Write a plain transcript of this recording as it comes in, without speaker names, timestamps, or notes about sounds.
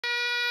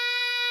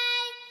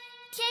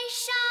天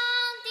上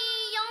的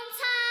云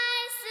彩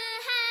是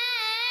嘿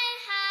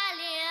哈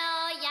流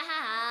呀，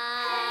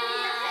嘿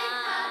呀嘿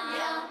哈流，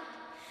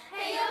嘿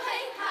哟嘿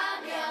哈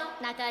流。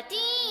那个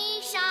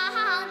地上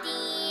的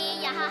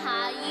呀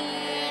雨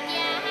点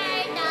儿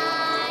呐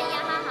呀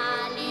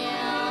流。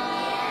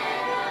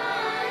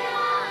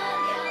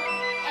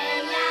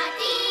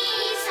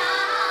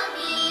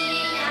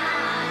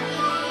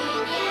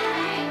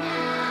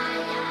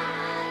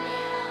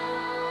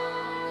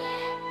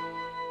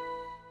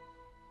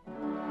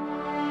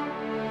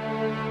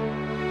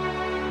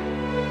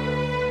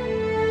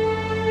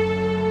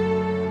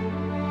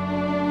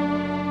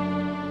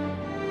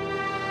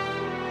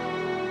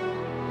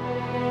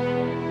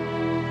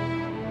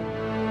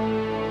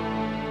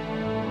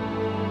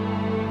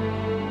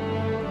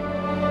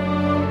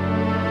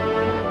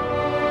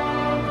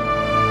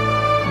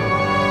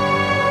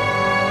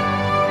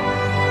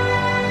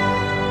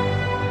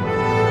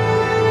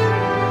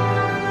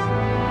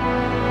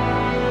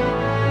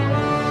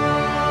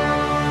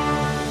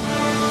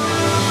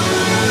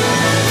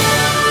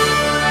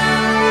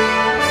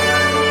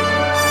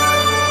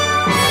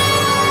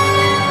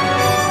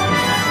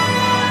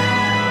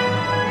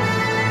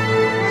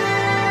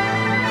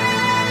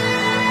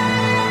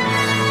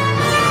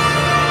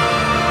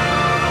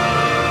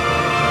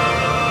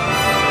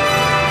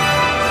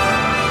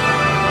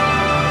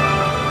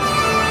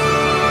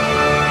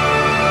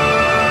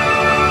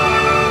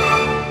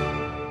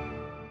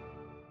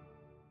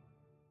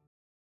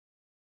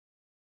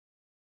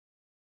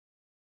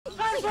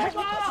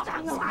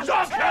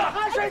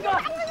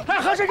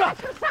 韩水哥，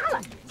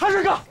韩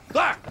水哥，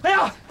对，哎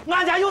呀，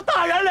俺家有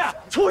大人了，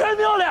出人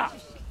命了！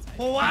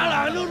我完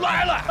了，你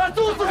来了！哎，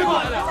走，四水哥，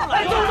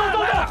哎，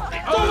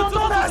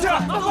走哪去？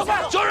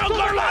就让哥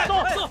来，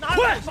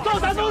快，走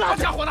哪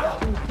去？家伙呢？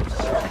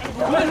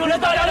快说来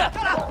大人了！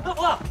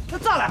我，那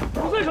咋了？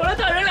快说来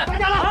大人了！大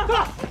家了，快！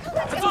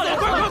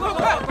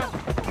快！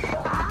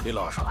李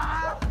老师，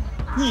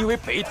你以为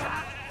白天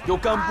有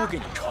干部给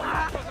你炒药，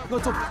我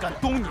就不敢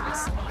动你的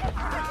是吗？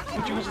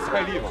不就是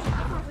彩礼吗？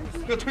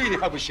我退的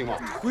还不行吗？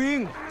退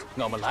嘛！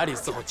我们来的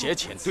时候接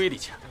亲队的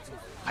钱，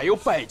还有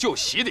摆酒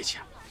席的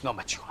钱，我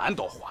们全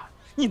都还。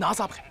你拿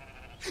啥赔？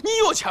你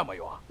有钱没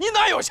有啊？你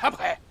哪有钱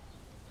赔？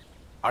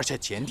而且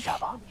今天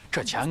吧，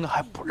这钱我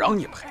还不让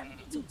你赔，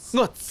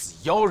我只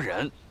要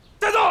人。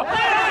带走！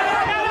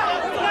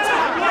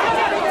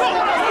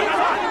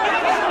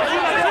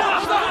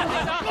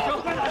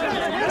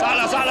咋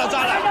了？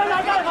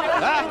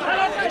来，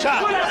钱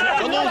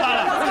都弄啥了？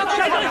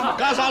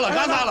干啥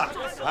了？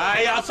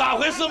哎呀，咋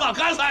回事嘛？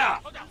干啥呀？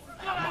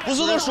不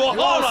是都说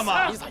好了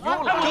吗？就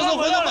是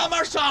回头慢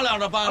慢商量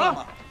着办了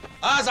吗？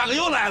啊，咋个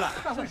又来了？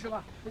咋回事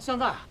吧？现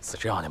在是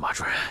这样的，马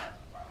主任，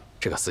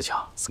这个事情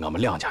是我们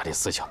两家的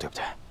事情，对不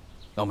对？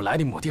我们来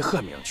的目的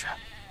很明确，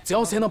只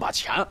要谁能把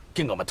钱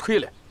给我们退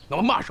了，我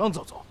们马上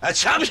就走。哎，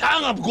钱不钱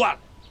我不管了，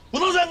不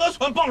能在我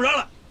村绑人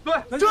了。对，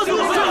这就是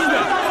正确。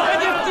哎，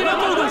你们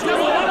都钱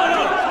我绑人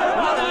了。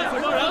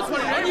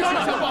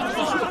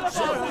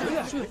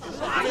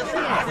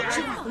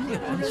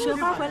雪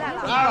花回来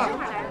了。啊！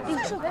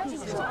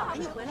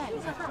你回来了。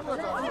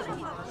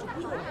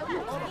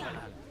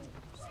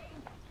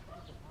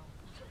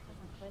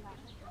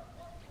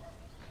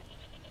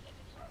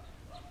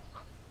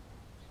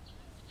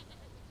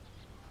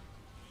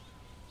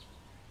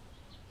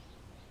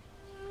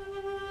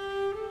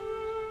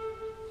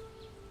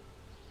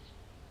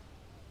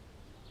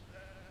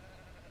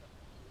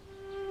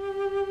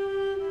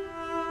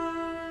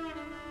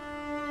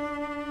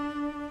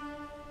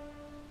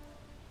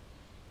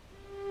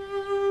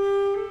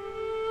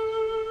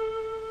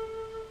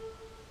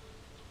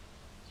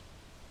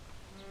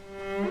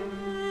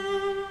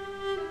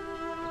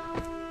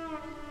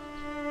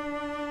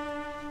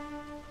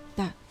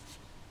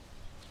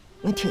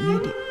我听你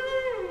的，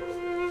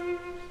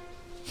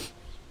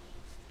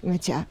我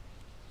家，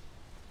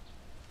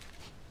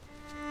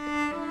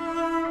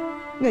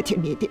我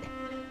听你的，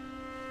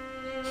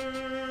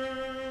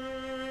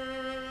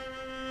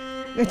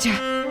我家。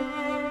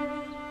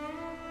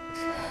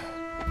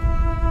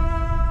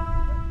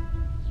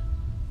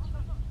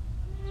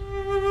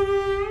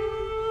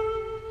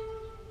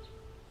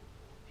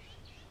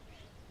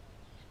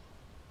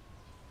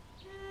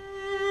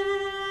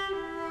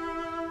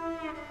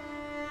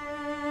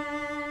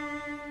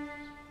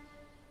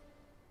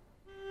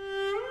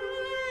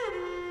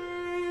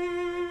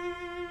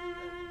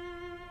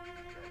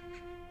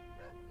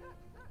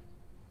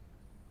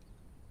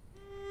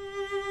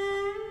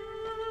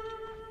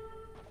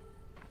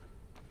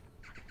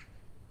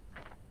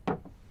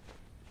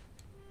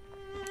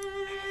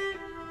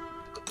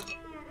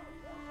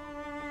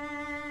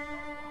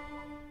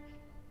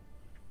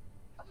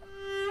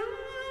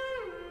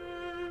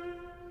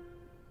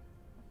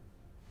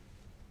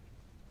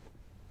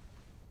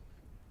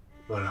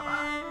饿了吧？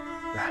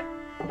来。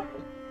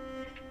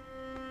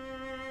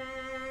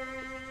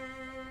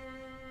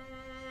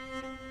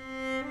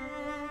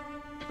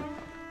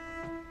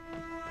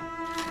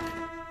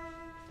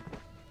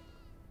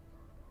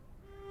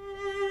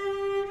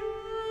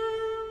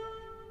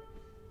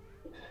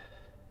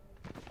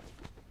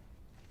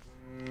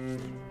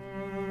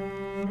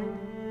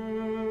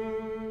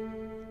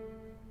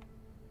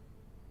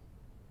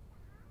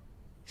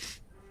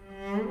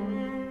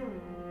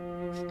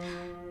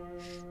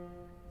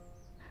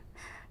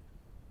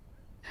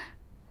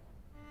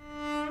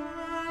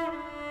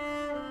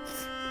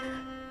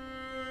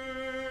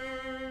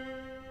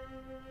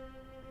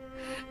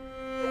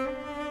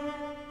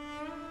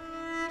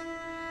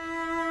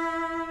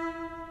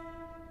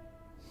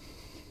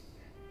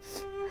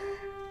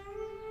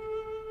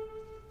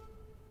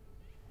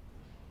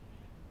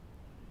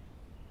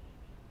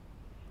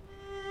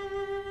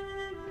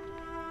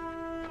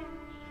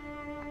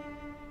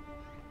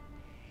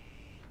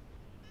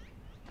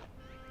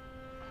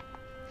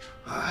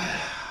哎呀，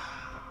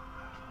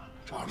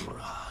张主任，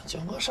叫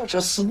我说这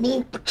事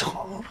弄不成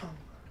了，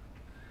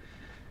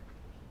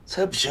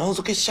再不行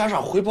就给县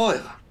上汇报一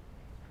下。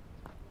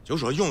就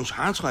说涌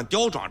泉村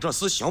吊庄这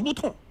事行不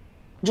通，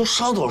你就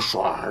上头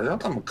说，让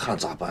他们看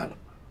咋办了。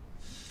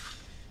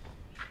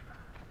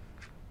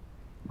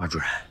马主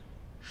任，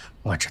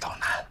我知道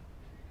难。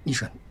你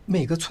说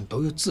每个村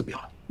都有指标，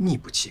你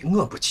不起，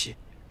我不起，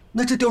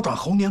那这吊庄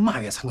后年马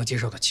月才能建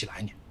设得起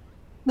来呢？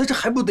那这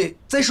还不得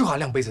再受下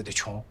2辈子的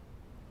穷？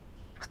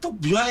都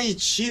不愿意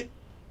去，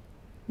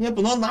你也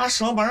不能拿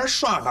绳把人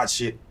拴下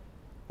去，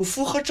不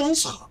符合政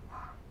策。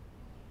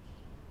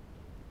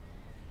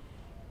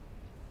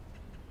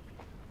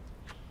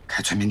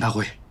开村民大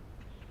会。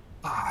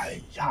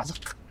哎呀，这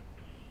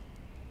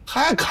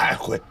还开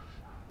会，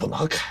不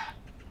能开。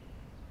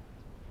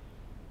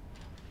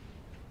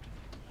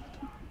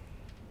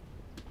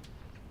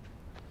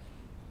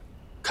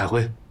开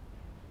会。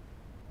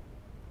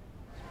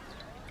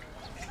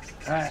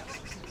哎，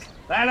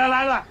来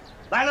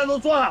了，都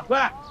坐下，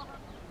快！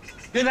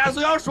今天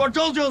是要说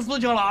正经事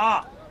情了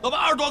啊，都把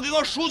耳朵给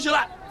我竖起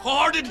来，好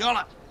好的听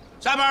了。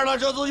下面呢，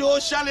这就由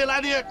县里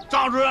来的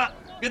张主任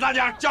给大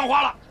家讲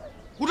话了，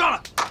鼓掌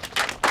了。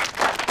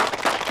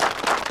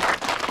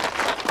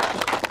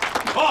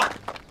好，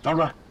张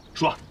主任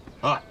说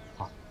啊。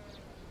好。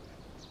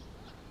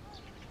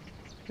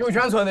涌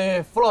泉村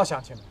的父老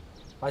乡亲们，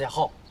大家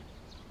好，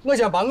我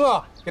先把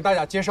我给大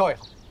家介绍一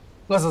下，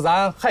我是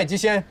咱海吉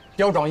县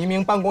吊庄移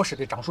民办公室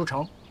的张树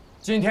成。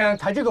今天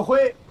开这个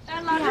会，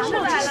老师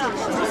来了。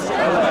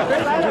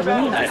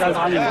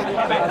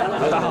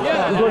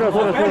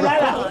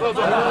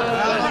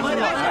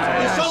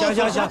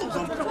行，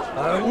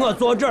我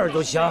坐这儿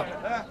就行，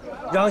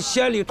让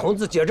县里同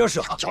志接着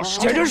说，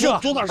接着说，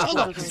坐那上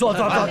头，坐，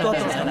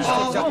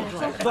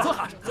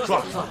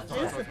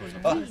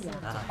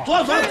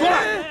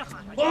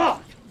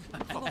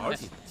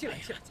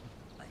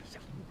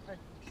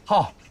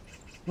好，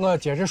我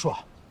接着说，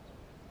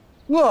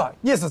我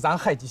也是咱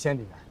海吉县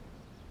的人。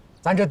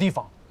咱这地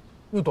方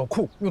有多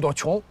苦有多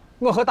穷，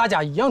我和大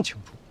家一样清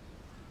楚。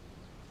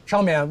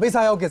上面为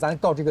啥要给咱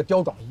搞这个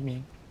吊庄移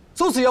民，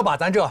就是要把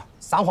咱这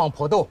三荒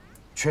坡陡、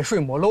缺水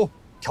没漏、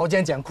条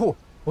件艰苦、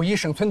不易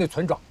生存的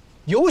村庄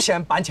优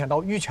先搬迁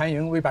到玉泉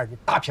营外边的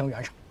大平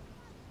原上。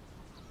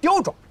吊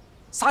庄，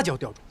啥叫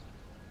吊庄？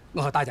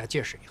我和大家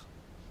解释一下，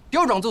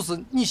吊庄就是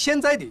你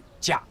现在的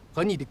家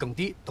和你的耕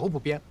地都不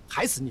变，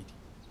还是你的，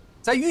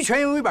在玉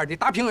泉营外边的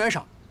大平原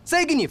上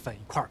再给你分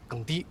一块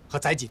耕地和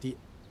宅基地。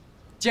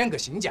建个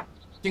新家，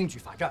定居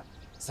发展，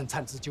生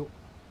产自救。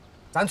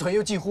咱村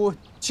有几户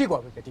去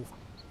过这个地方，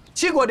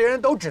去过的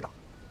人都知道，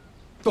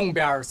东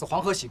边是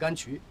黄河西干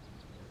区，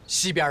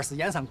西边是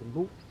燕山公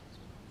路，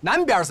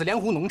南边是莲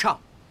湖农场，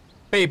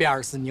北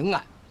边是宁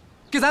安，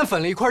给咱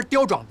分了一块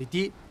吊庄的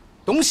地，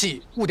东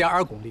西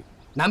5.2公里，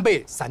南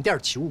北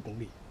3.75公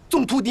里，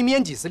总土地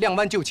面积是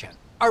29200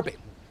亩，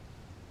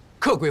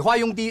可规划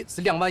用地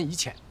是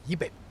21100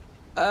亩。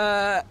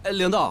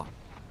领导，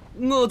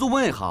我就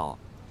问一下，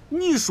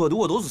你说的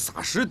我都是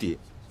啥实地？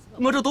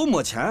我这都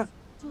没钱，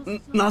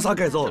拿啥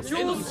改造？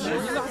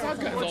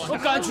我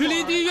赶去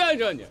离地远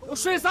着呢，我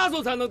睡啥时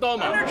候才能到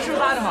嘛？吃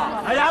饭的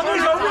嘛。哎呀，我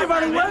说里边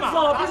的蚊子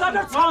比咱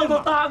这苍蝇都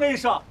大，我跟你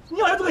说，你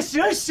要这个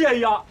新血一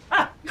样。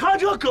哎，看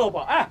这个胳膊，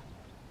哎，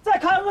再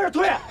看我这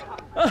腿，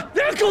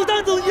连狗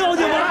蛋都咬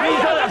你吗？哎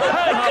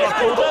呀，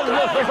狗蛋子我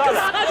说啥了？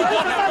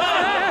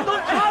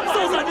嫂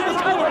子，你们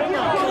看我，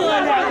可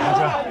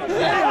怜。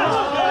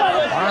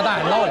王二大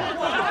爷闹了。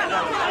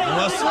我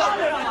是，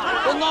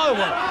我闹一会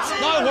儿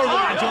就安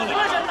静了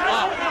啊！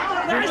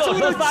你说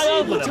成啥样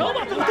子了？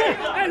对，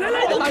哎，来，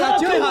大家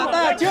静一下，大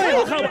家静一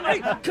下。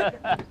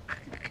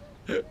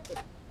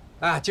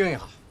哎，静一下。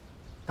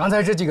刚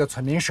才这几个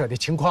村民说的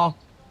情况，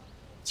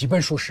基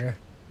本属实。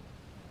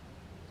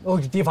有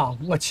的地方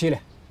我去了，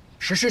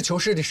实事求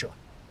是的说，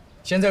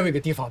现在这个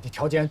地方的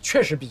条件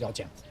确实比较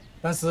艰苦，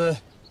但是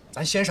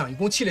咱县上一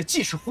共去了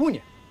几十户呢，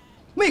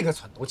每个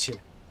村都去了，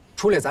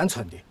除了咱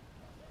村的，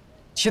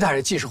其他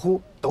的几十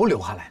户都留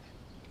下来了。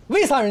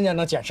为啥人家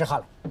能坚持下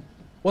来？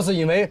我是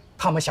因为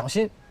他们相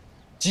信，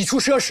基础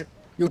设施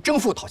由政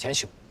府掏钱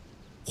修，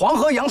黄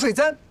河扬水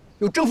站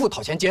由政府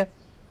掏钱建，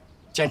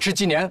坚持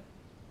几年，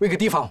这个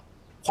地方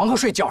黄河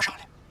水浇上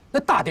来，那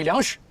打的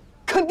粮食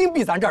肯定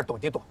比咱这儿多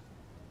得多，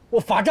我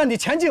发展的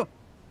前景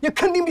也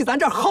肯定比咱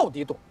这儿好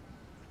得多。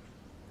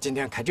今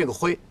天开这个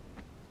会，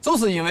就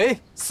是因为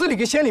市里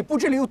给县里布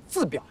置了有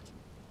指标的，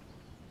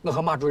我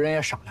和马主任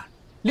也商量了，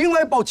另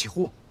外报7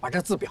户把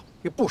这指标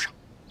给补上。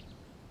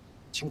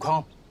情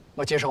况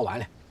我介绍完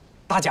了，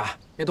大家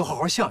也都好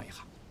好想一下，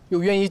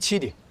有愿意去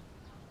的，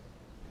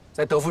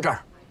在德福这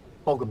儿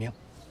报个名。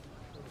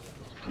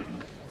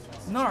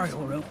哪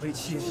有人会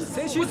去？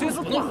谁去谁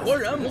是不能活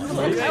人嘛？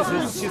谁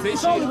去谁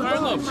去，反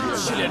正我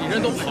系列的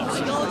人都跑了。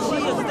高七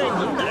也是在您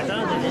那儿当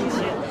的人气，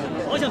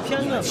好像骗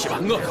我。去吧，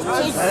我可不走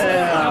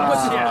我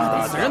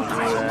去，人答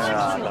应。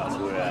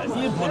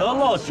你不能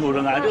老揪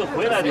着俺这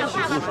回来的屁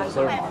股说事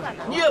儿嘛，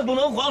你也不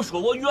能光说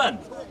我远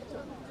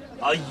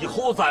的。啊，以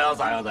后咋样？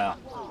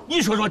你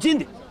说说近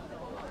的。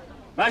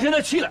俺现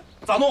在气了，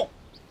咋弄？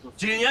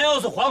今年要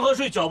是黄河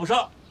水交不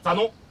上，咋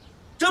弄？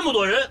这么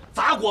多人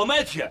砸锅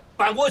卖铁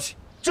搬过去，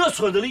这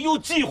村子里有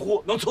几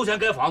户能凑钱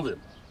盖房子？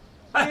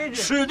哎，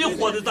吃的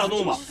喝的咋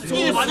弄嘛？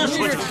你得把这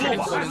说清楚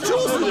吧。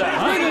就是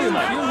啊，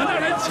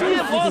你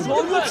光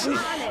说远的，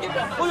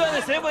不远的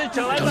谁不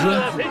将来咋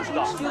了？谁知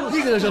道？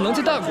你跟他说能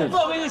去打工。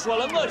我跟你说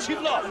了，我去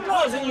不了，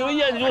我是因为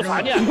眼睛有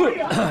3年，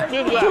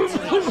对不对？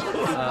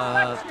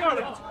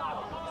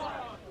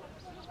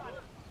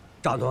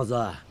张同志，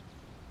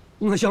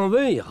我想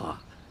问一下，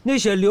那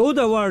些留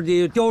在玩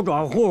的吊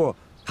庄户，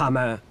他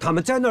们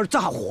在那儿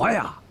咋活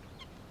呀？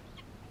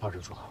老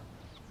支书，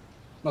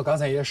我刚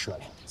才也说了，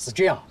是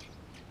这样的，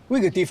那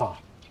个地方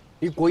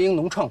离国营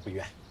农场不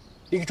远，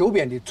离周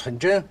边的村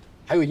镇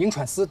还有银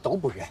川市都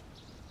不远，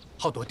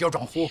好多吊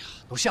庄户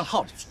都想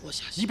好了，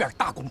一边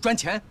打工赚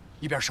钱，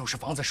一边收拾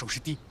房子收拾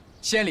地。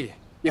县里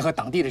也和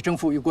当地的政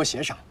府有过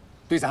协商，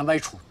对咱外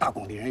出打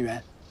工的人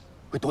员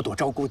会多多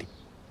照顾的。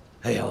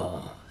哎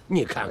呦，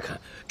你看看，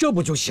这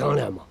不就行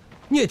了吗？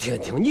你听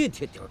听，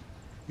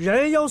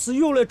人要是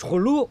有了出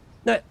路，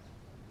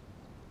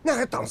那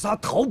还当啥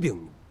逃兵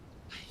呢？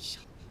哎呀，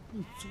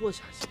你坐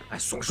下去。哎，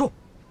松手。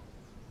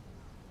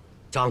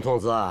张同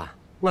志，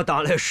我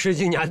当了10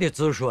几年的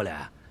支书了。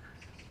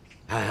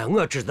哎，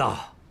我知道，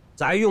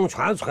在涌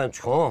泉村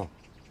穷，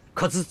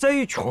可是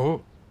再穷，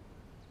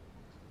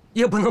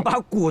也不能把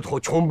骨头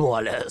穷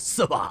没了，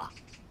是吧？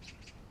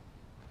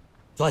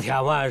昨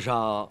天晚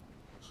上，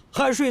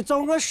海水找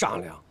我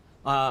商量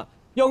啊，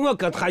要我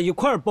跟他一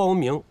块儿报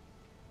名。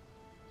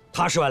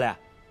他说了，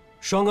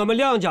说我们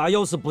2家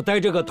要是不带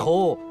这个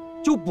头，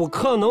就不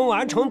可能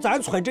完成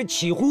咱村这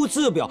7户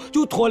指标，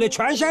就拖了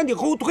全县的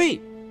后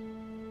腿。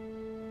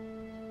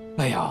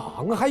哎呀，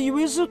我还以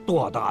为是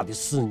多大的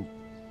事呢，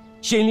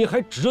心里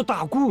还直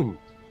打鼓呢。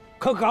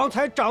可刚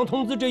才张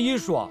同志这一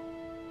说，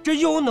这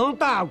又能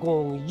打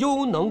工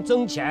又能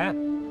挣钱，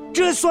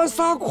这算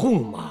啥苦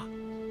嘛？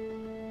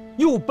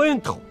有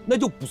奔头那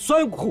就不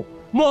算苦，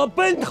没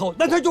奔头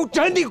那他就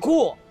真的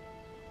苦。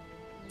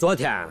昨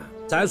天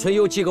咱村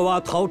有几个娃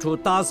逃出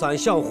大山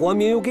想活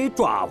命，又给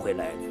抓回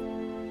来了。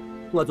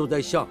我就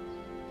在想，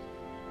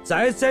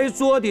咱在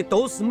座的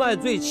都是满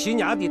嘴7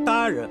年的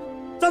大人，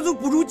咱就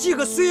不如几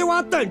个碎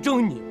娃等着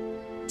呢。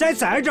在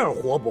咱这儿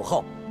活不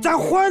好，咱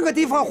换个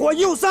地方活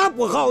有啥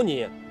不好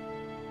呢？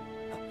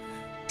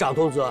张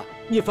同志，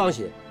你放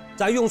心，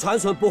咱涌泉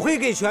村不会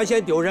给全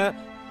县丢人，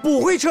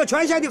不会扯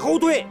全县的后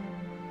腿。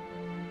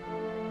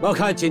我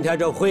看今天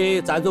这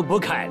会咱就不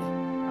开了。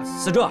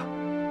使者，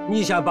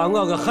你先把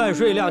我跟海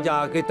水2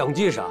家给登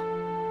记上，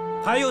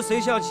还有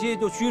谁想去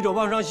就续着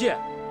往上写。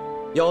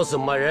要是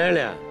没人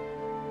了，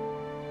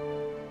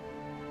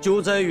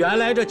就在原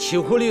来这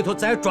7户里头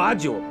再抓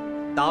阄，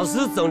当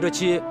时争着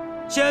去，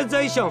现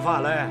在想法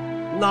了，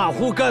哪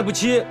户盖不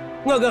起，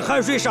我跟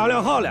海水商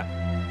量好了，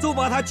就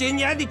把他今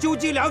年的救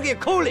济粮给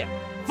扣了，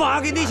发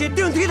给那些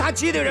顶替他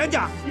去的人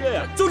家，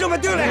就这么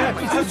定了。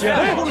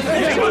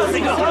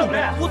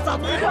我咋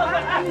没了？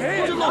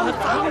这老还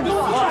咋没了？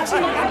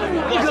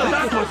你可咋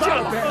说啥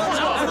了？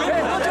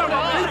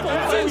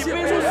你别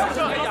说是这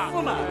样，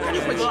赶紧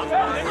回去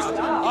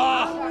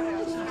啊！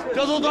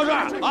这就到这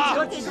儿啊！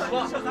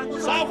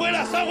散会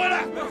了，散会了。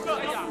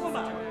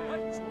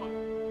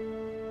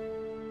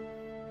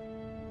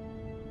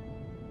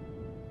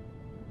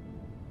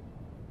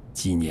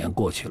几年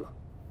过去了，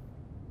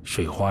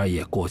水花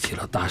也过起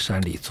了大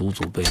山里祖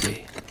祖辈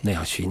辈那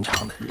样寻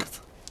常的日子。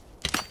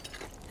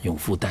永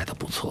富带的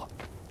不错，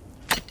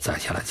攒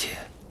下了钱，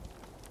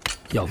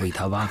要为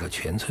他挖个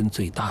全村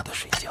最大的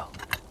水窖。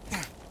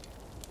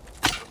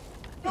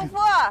永富，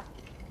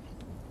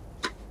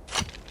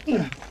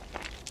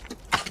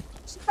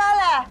吃饭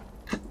了。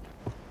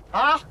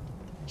啊？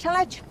上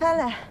来吃饭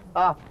了。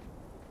啊。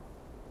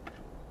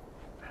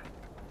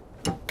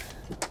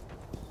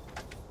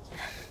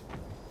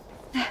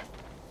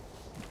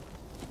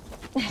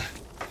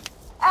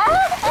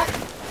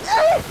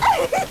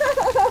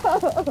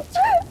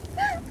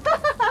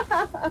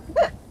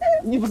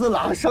你不是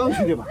拉上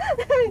去的吗？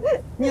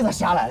你咋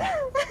下来了？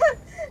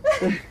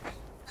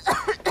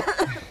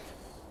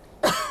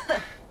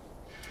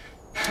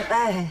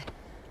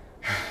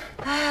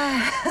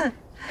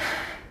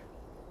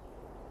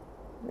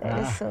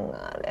累死我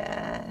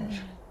了。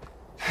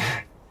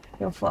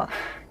永富，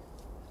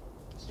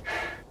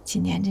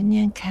今年这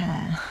年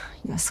看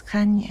又是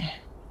旱年，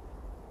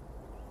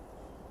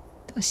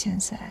到现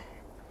在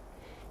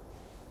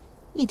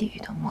一滴雨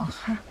都没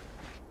下。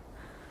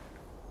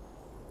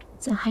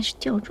咱还是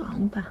吊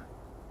庄吧。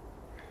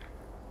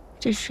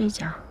这睡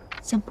觉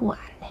先不晚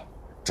嘞。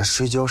这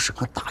睡觉是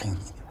我答应你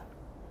的，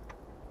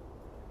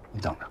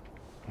你等着，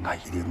俺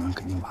一定能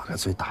给你挖个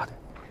最大的。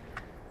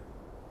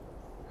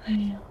哎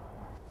呀，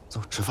走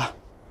吃饭，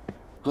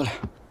饿了，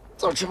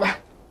走吃饭。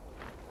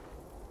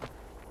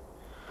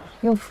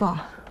有福，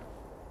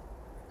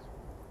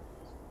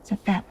吃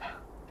饭吧。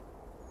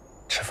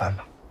吃饭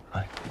吧，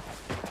哎，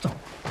走，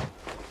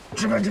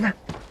吃饭吃饭。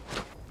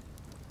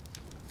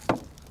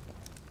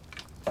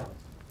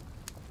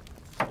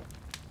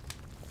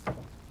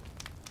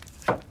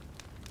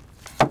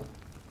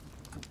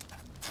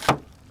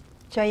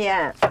小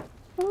燕，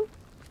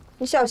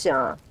你小心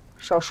啊，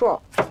烧手。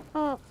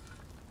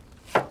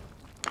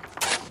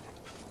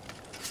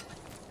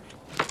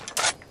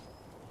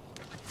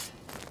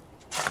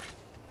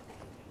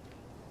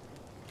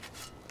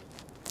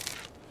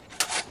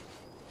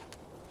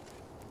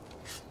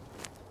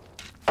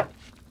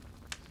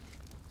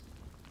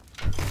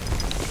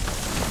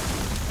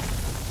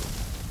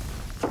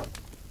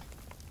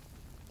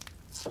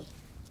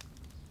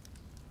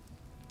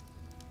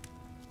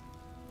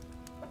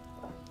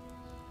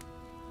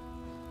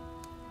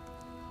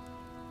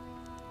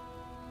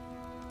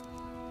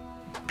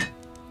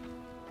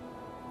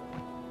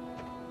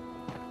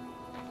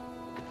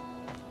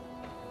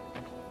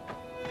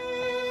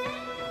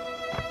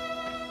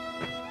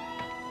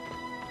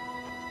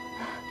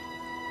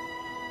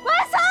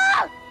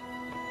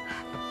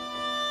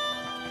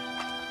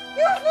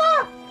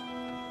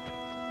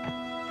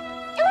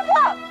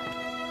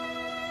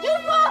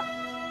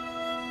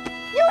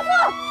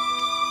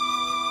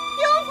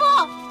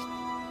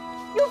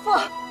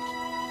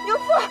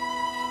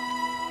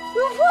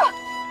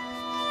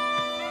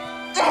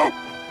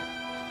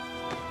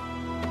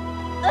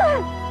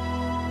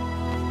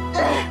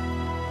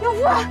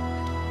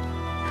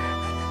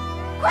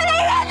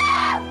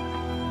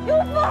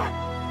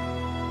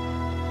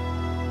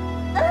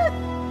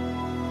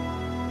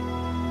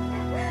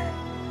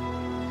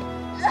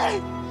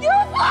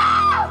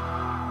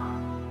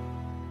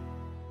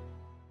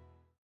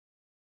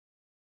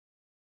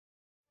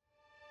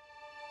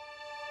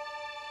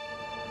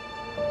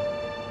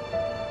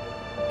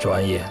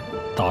转眼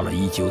到了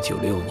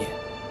1996年，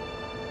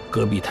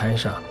戈壁滩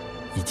上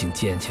已经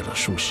建起了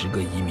数十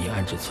个移民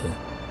安置村，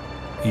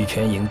玉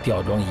泉营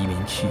吊庄移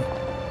民区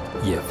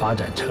也发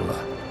展成了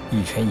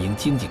玉泉营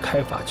经济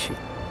开发区。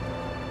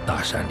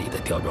大山里的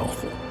吊庄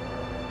户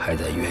还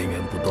在源源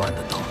不断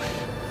的到来。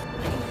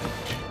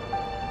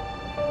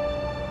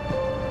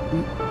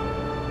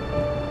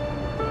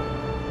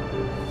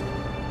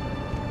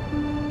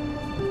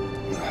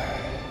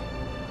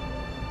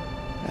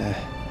哎，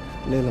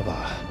累了吧？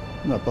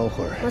我抱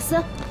会儿。没事，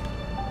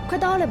快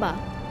到了吧？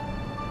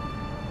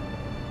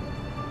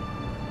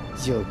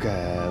应该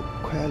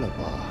快了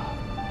吧？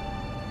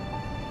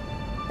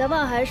大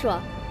宝还说，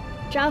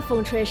这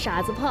风吹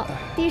沙子跑，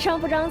地上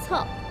不长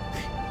草，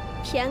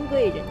骗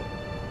鬼着呢。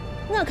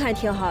我看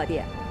挺好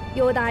的，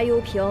又大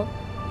又平，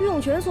比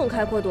涌泉松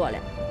开阔多了。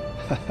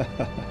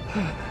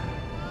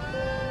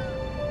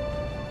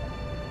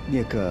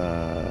那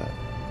个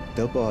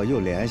德宝有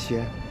联系？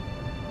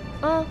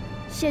啊，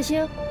写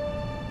信。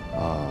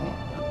啊，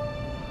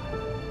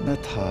那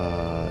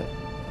他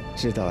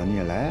知道你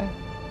来？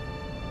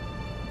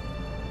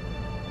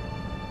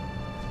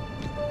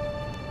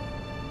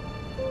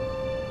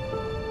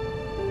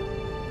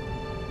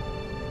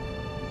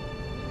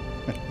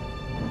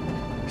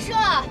叔，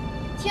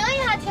停一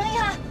下，停一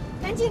下，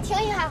赶紧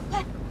停一下，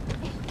快！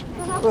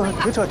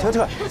停车，停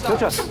车，停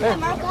车！哎，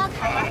慢给我开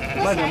门，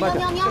慢点，慢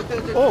点。尿。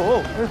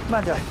哦，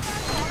慢点。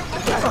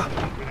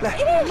来，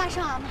马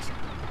上啊，马上。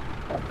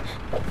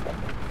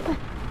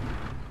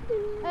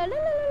哎，来！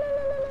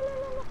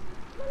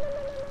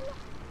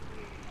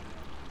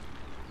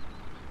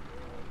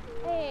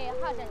哎，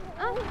好着呢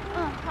啊，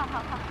好。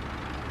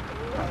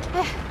哎，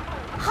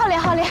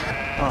好嘞，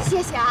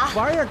谢谢啊。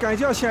娃也敢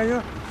叫先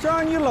生，这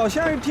让你老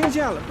先生听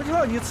见了，不知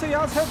道你呲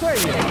牙才怪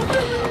你。你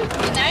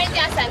那人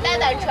家三代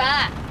的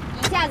传，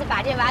一下子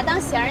把这娃当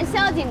先生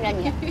孝敬着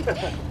呢。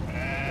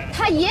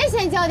他爷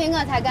先叫的，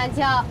我才敢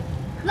叫。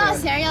老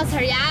先生要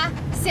呲牙，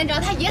先找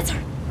他爷呲，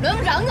轮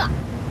不着我。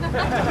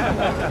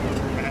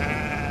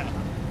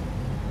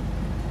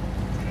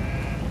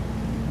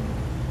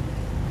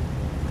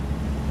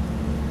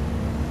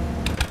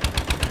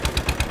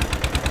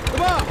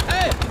爸，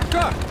哎，这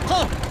儿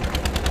好。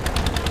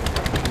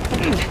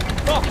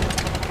走。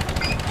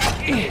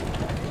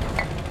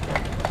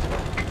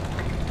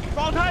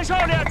状态少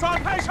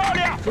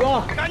了。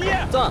叔，赶紧。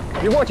走，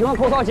一会儿听完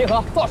口哨集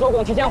合，早收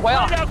工提前回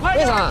啊。快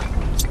点。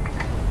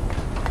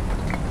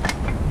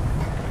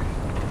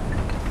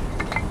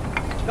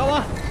小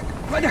王，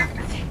快点。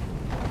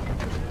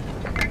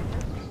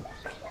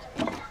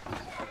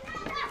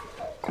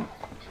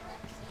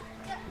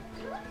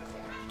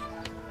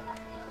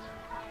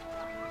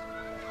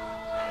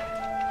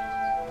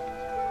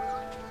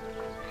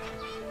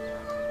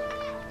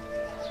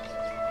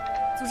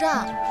组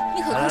长，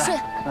你喝口水。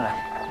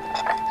来。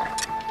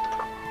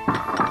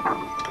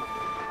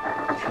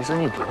其实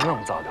你不用那么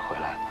早就回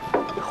来，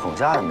婚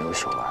假也没有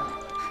休完。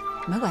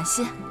没关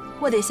系，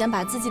我得先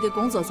把自己的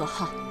工作做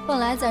好。本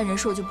来咱人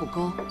手就不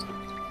够，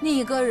你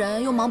一个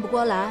人又忙不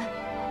过来。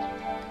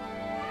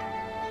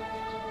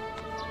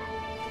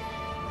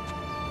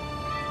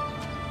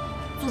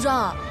组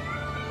长，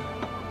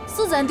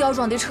是咱吊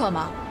装的车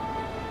吗？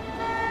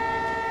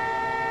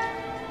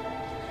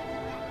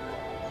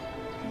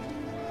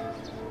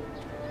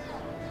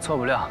错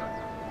不了。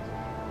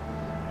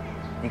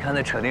你看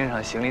那车顶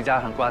上行李架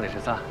上挂的是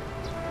啥？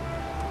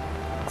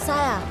啥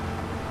呀？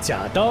假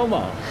刀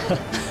嘛。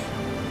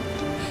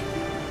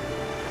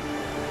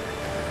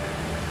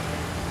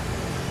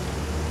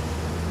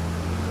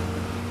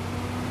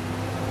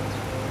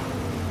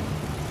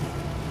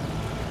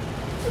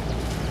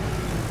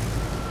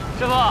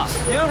师傅，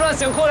一路上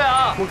辛苦了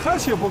啊！不客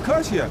气，不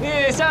客气。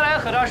你下来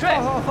喝点水。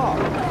好，好。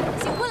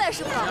辛苦了，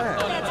师傅。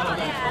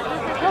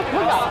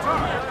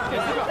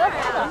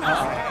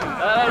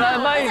来，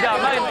慢一点，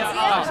慢一点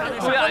啊！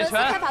注意安全。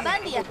开发班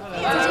的，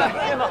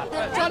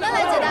专门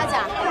来接大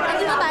家，让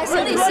你们把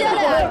行李卸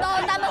了，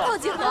到大门口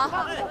集合。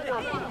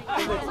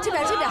这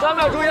边。咱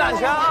们要注意安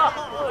全啊！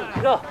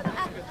走。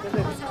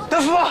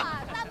德福。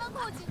大门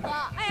口集合。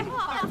哎，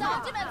好，走，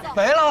这边走。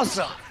白老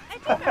师。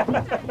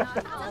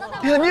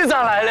你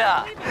咋来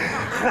了？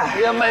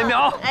哎呀，美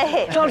苗，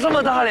长这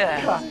么大了，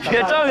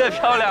越长越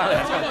漂亮了。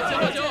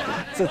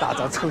自打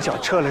咱凑小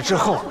车了之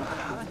后，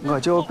我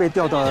就被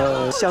调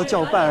到乡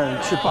教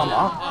办去帮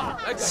忙，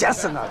闲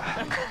死我了。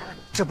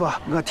这不，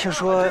我听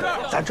说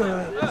咱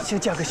这新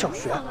建个小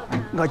学，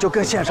我就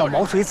跟先生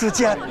毛遂自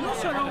荐，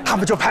他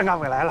们就派俺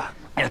回来了。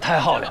也太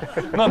好了，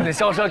我们的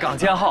校舍刚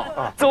建好，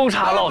就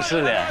差老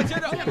师了。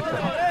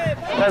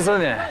但是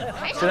呢，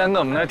现在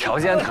我们那条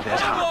件特别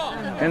差，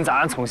跟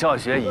咱从小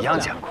学一样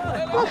艰苦。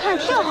我看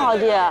挺好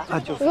的，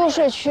有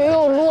社区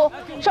有路，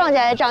长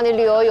家也长得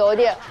绿油油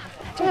的，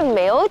这个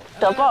没有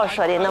德宝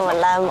说的那么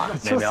烂嘛。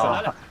美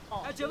苗，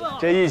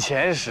这以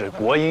前是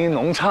国营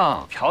农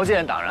场，条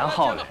件当然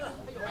好了。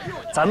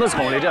咱们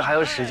村里这还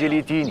有10几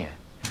里地呢，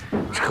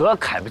车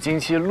开不进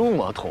去，路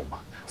没通嘛。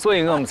所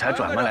以我们才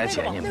专门来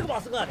接你们。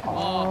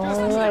哦，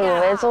我以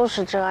为就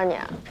是这呢。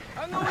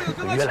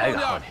越来越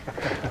好的。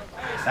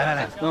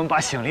来，我们把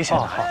行李先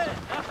拿。好。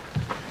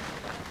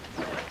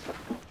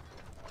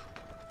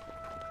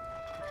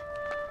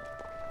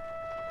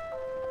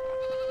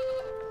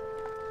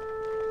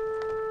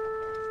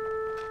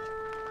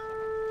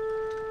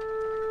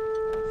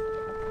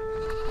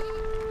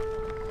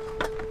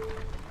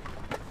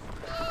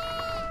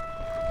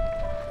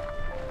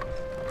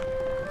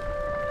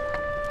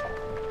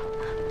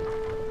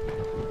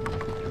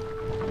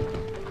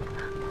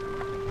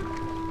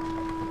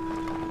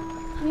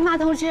马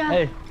同志，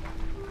哎，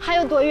还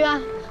有多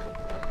远？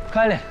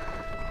快了，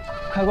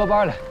快过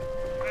半了。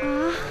啊！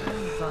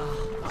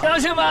乡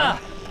亲们，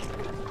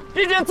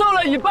已经走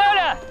了1半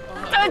了，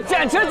咱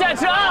坚持坚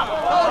持啊！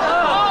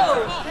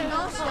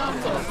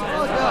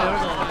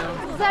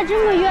咋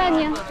这么远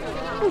呢？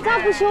你咋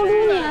不修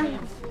路呢？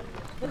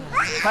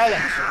快了，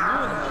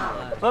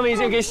我们已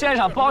经给线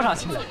上报上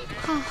去了。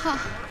好。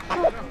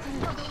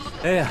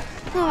哎呀，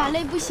我娃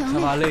累不行了。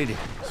我娃累的。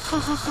好。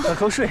喝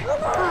口水。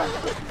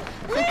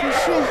喝口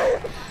水。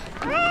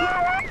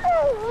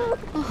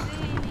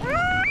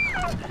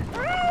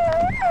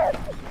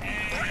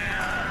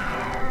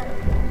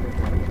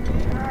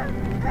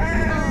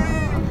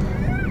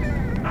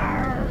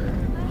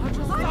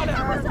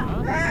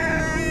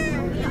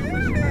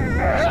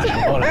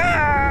过来。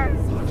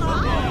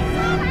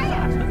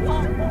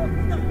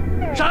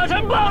沙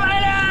尘暴来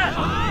了！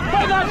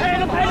快把车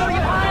子排成一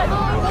排，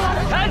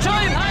开车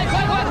一排，快，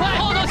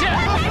后头去！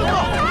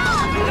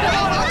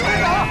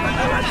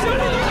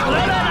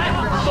来，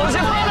东西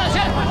放上去，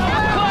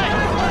快！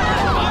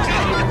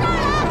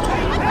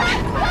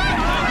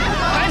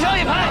开车一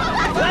排，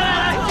来，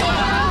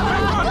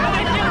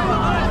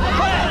快！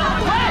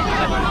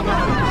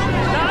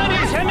拿你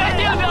前面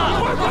盯着，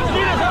你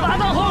的车拉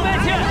到后面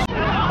去，到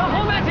后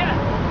面去。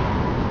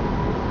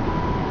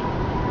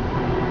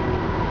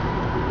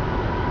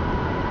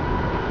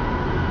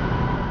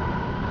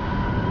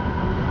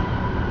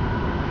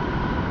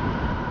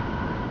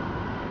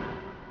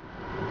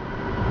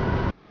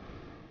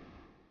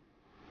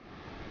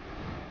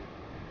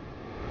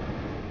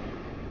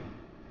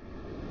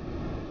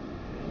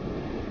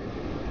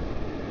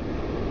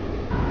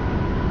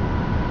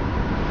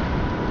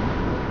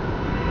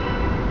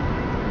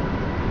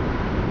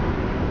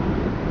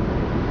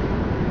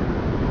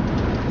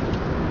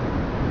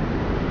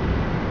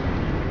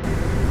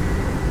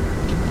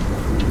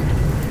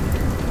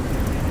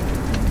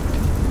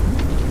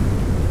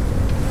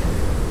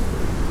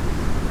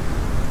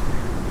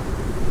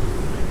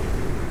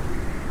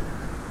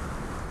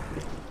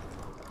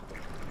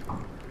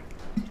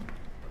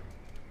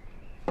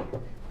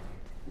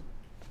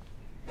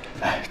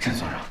陈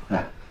所长，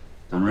来，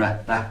张主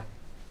任，来，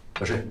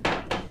喝水。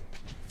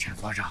陈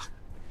所长，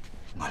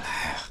我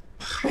来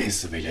还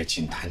是为了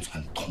金坛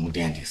村通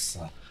电的事。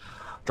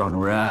张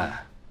主任，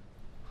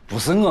不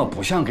是我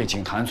不想给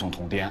金坛村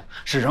通电，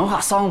是人家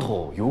上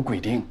头有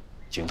规定，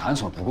金坛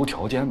村不够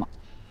条件嘛。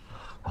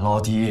老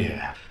弟，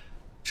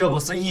这不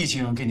是已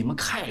经给你们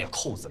开了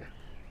口子了？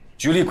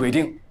局里规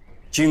定，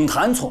金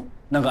坛村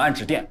那个安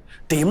置点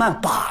得满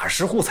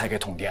80户才给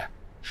通电，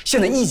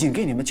现在已经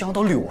给你们降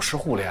到60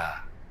户了。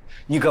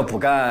你可不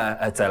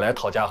敢再来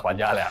讨价还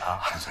价了啊！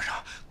韩所长，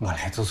我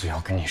来就是要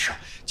跟你说，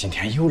今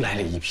天又来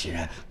了一批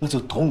人，我就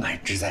都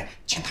安置在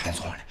金坛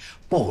村了，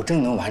保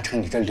证能完成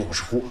你这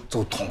60户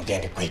走通电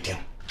的规定。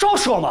照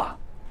说嘛，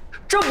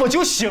这不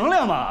就行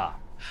了吗？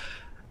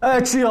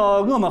只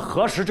要我们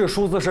核实这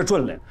数字是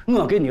准的，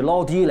我给你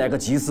老弟来个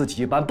集思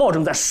提办，保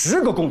证在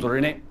10个工作日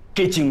内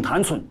给金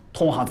坛村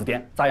通上子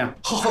电，咋样？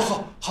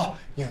好，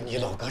有你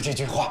老哥这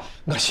句话，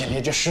我心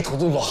里这石头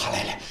都落下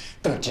来了。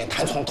等金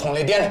坛村通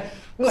了电了，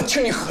我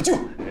请你喝酒。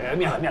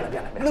免了，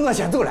那我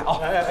先走了啊！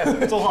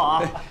走好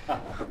啊！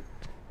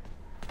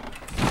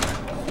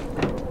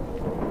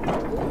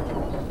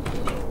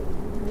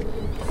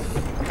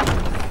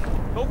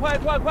都快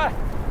点，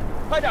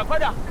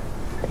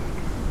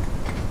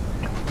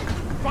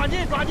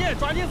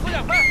抓紧时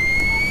间，快！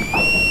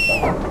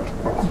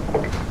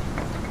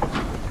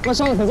我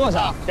上去坐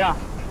下。这样。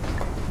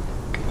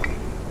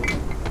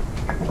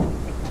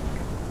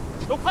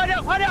都快点！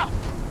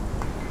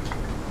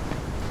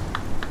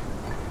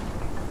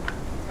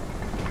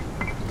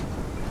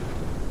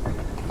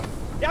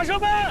练手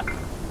们，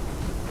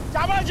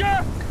加把劲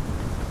儿！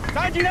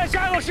咱今天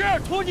下午时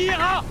突击一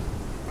行，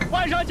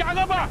晚上加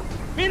个班，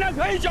明天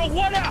可以交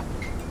货了。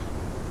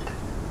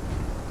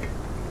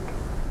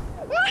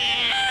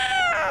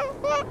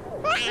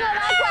我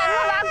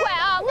挖乖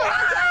啊！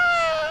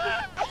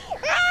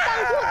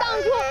挡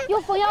住！有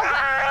风要刮，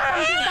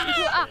挡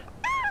住啊！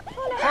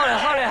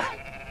好嘞，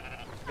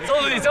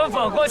走一阵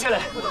风过去了。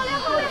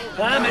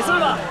没事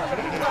吧？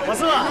没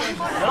事吧？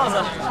陈老师，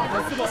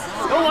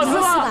我事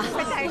吧？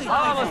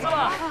啊，没事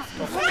吧？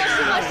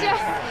没事。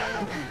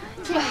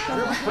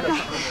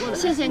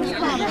谢谢你，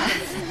爸爸。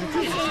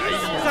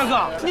三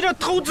哥，你这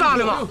头扎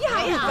了吗？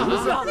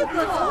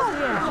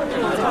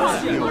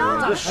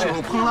这石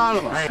头碰烂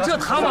了吧？这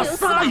他妈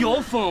啥妖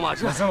风嘛？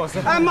这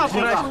哎妈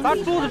回来，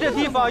咱住的这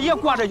地方也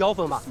挂着妖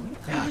风嘛？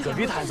哎呀，戈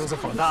壁滩就是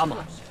风大嘛，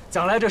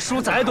将来这树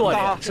再多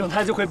了，生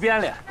态就会变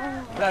了。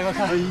来，我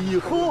看。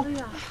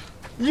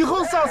以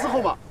后啥时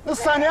候吧？那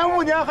3年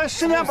5年还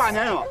10年8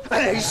年了。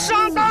哎，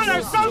上当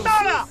了！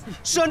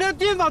说这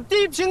地方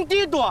地平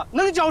地多，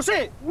能浇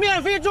水，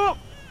免费种，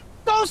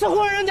都是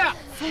混人家。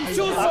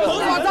就是都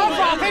把咱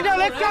发配这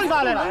来干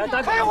啥来了？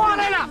开花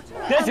来了！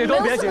别激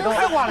动，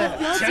开花来了！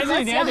前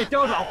几年的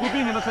吊装户比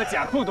你们可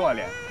艰苦多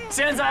了，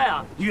现在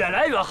啊越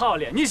来越好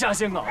了，你相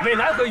信我，未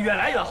来会越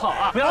来越好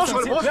啊！不要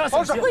生气，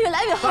会越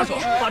来越好。大叔，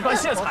把段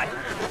写出来。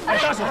哎，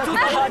大叔，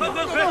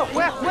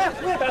喂，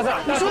大叔，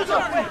大叔，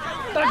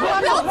不要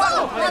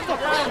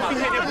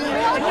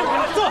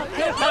走！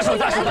大叔，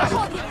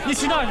你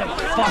去哪儿去了？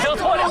方向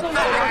错了！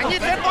你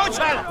太抱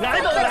拳了！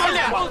来都来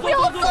了！不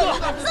要走！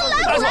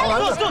大叔，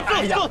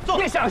走！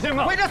你相信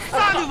我！为这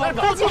啥地方？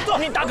走！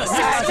你大哥，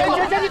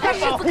你干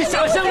啥？你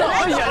相信我，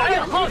会越来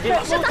越好的。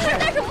是咱还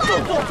干什么？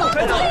走！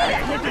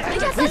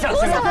你相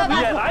信我，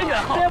越来越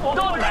好。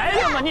都来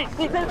了嘛，你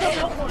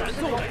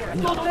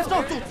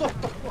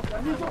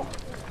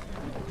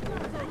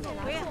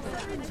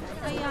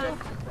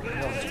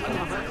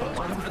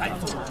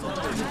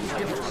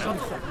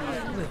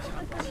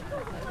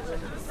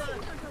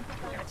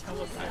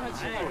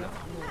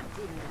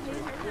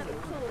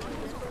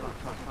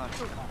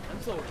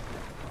走。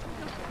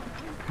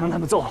让他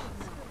们走，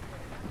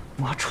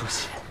没出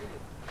息。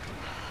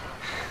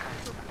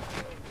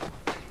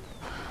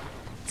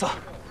走，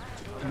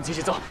我们继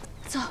续走。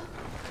走。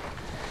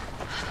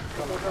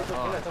没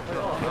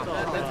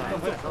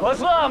事，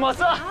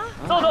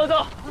走，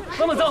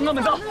我们走。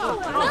没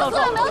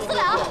有事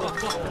了啊！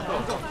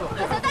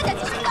大家继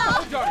续走。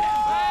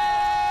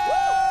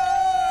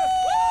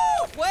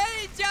回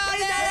家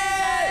嘞！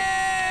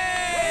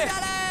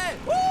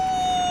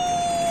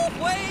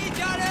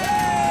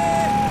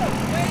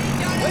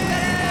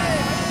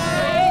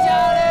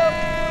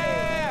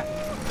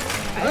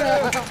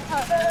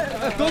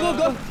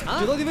哥，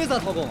这到底为啥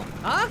逃工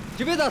啊？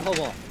这为啥逃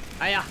工？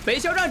哎呀，贝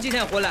校长今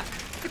天回来，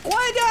你快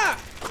点！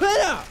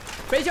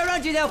贝校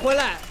长今天回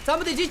来，咱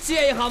们得去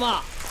接一下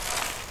嘛。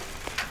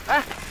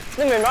哎，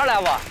那美苗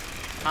来不？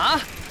啊，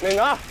美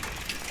苗，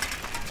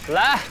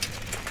来。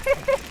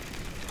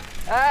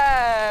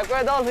哎，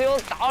怪倒是有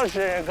道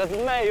士，可是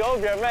卖油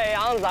饼卖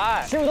洋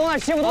菜。骑不动了，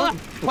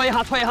拖一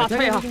下。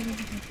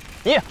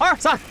1、2、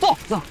3，走。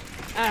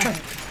哎，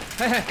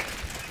嘿，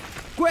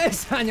怪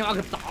啥你妈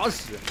个道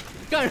士，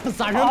赶上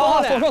3人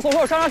帮了。松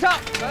手，上。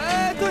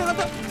哎，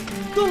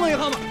动我一下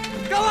嘛。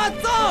干嘛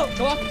走？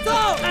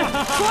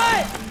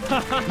快！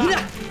你俩，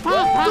动一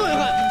下。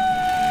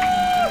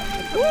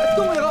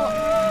动一下嘛。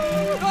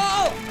走！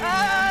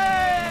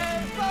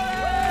哎，走嘞！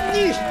你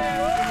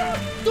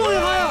动一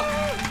下呀！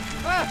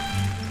哎，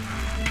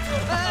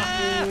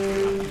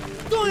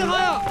动一下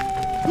呀！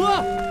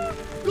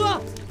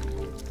哥，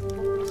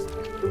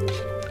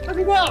大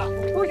师哥，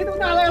东西都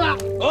拿来了。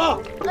啊！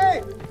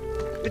哎，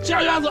你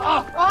加院子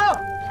啊！啊！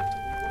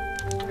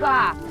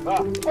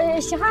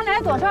哥，稀罕来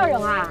多少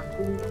人啊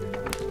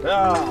哎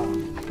呀，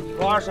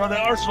我说的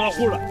20多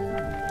户了。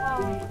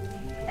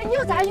哎，你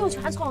有咱有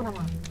全闯的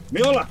吗？没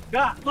有了，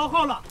干，弄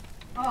好了。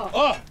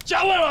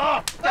加温了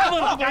啊！加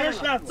温了，把人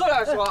扇死。这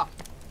来说，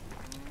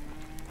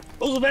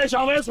都是外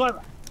乡外村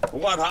的，不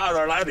管他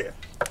哪来的，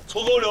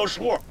凑够60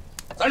户，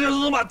咱这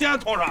是把电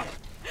通上了。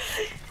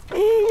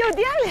有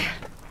电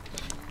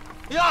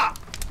了。呀，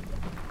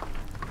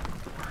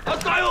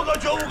咱有个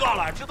觉悟高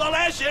了，知道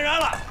来新人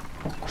了，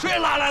水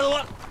拉来的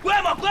我，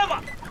乖嘛，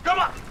这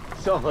么。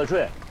小河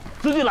水，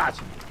自己拉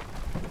去。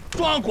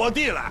撞锅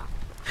底了，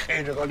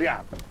黑着个脸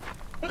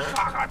子，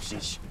哈哈脾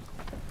气。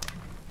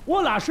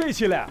我拉水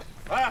去了，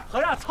和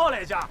人吵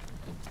了一架，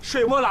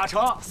水没拉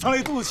成，生了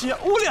一肚子气，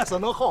我脸色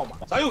能好吗？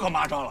咱又可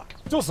骂仗了。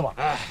就是嘛。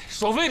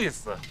收费的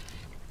是，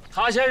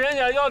他嫌人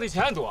家要的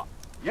钱多，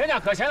人家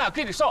可嫌他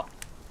给的少。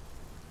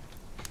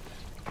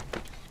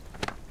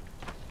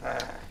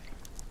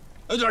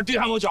那点地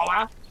还没交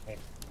完。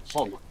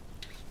好嘛，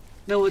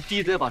那我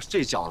地再把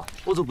水交了，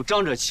我就不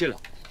长这气了。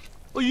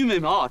我玉梅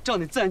苗长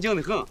得干净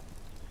的很，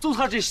就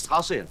差这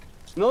洒水了。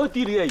我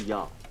地里也一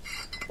样。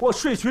我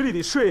水渠里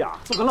的水呀，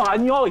就跟老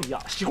俺尿一样，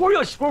一会儿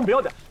有，一会儿没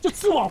有的，就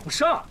自往不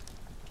上。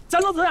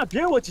咱能怎样？别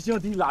人我进行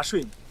地里拉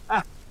水呢？哎，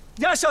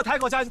人家想抬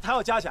高价就抬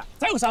高价钱，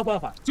咱有啥办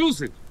法？就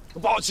是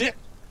不好气，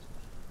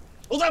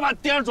我再把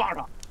电装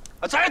上，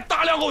咱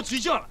打2口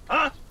提醒了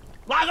啊！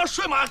拉个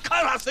水马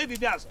看他谁的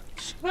脸色。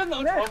那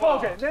能吵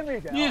吗？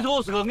你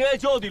就是个爱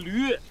叫的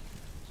驴，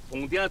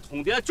通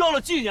电叫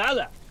了几年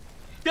了，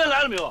电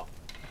来了没有？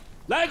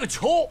来个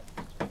球！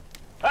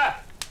哎，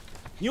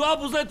你娃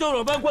不是在吊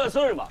装办管事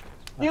儿吗？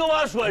你跟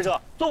娃说一声，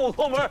走个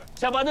后门，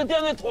先把那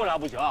电给通上，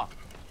不行？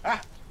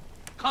哎，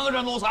看看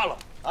这弄啥了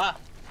啊？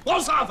往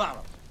啥翻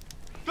了？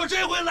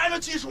这回来个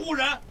几十户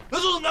人，那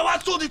就是俺娃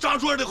走的张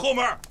主任的后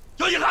门，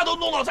这一下都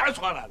弄到咱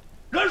村来了，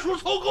人数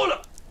凑够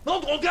了，能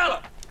通电了。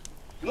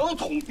能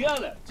通电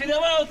了，今天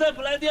晚上再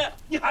不来电，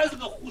你还是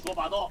个胡说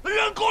八道。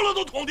人够了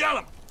都通电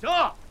了吗？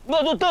行，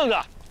我就等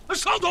着。那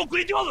上头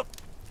规定了。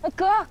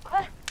哥，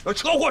快！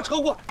车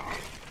祸！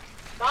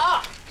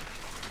爸，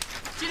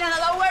今天他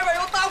在外边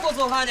有大锅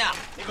做饭呢。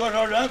你搁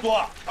这人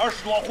多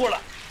，20多户了，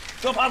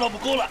这怕都不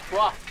够了。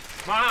说，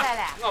妈，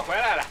我回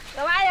来了。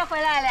我娃也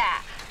回来了。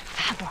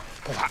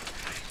不怕。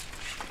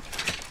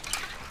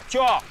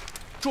舅，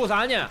煮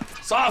啥呢？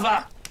啥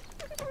饭？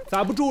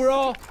咱不煮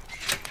肉。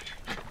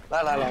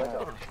来，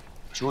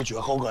就绝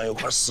后跟一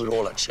块撕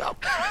肉了，吃不？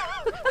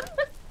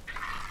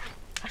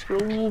这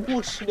5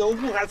谷吃了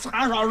5还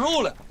掺上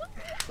肉了。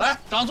来，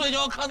张嘴就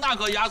要看哪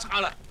颗牙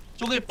馋了，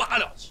就给拔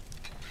了去。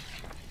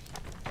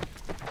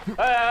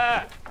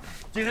哎，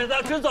今天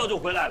咱真早就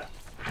回来了。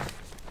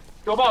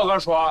周宝哥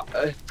说，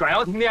专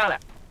要停电了。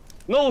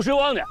我有水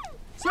王呢。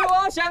水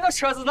王嫌个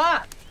车子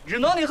难，日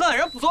能的很，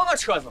人不坐我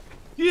车子。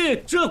咦，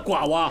这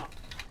瓜娃。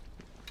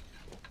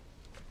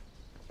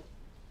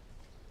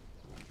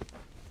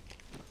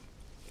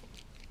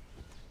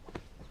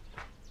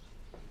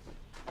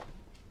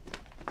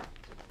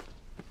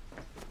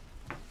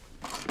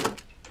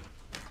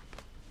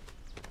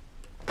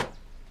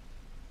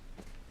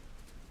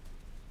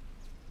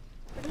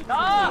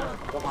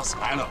我怕死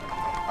来了，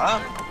啊，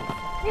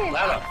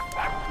来了，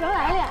人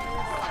来了，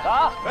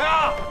哎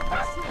呀，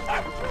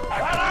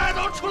来，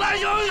都出来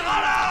迎一下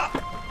了，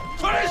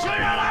村里新人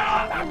来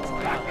了，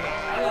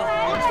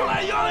都出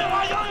来迎一下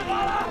了，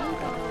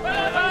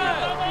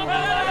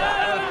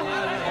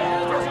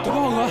周宝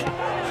哥，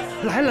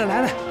来了，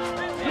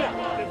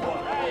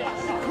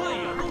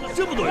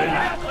这么多人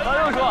来，马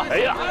又说，哎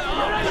呀，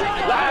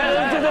来，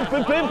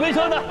这北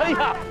校长，哎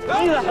呀，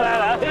你来，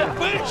哎呀，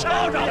北校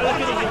长，哎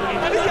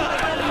呀，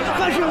还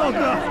是老哥，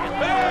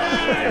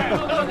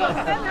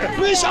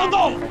没想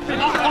到，这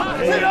个，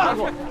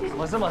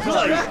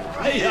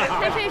哎呀，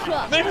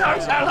没点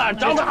钱了，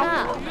长大，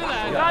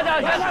大家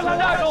先看看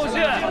点东西，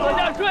喝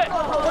点水，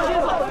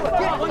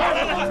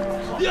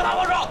你看我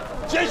说，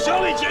接行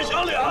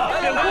李啊，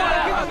别过来，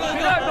吃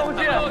点东西，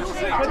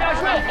喝点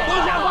水，都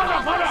先放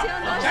这，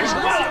先吃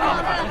饭了啊，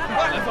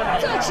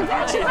这吃饭。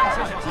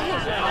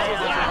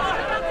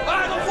哎，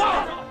都放了。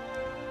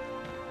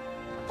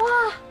哇，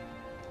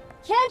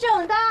天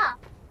整大，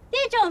地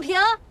整平，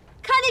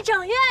看得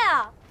整远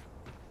啊！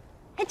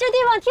哎，这地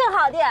方挺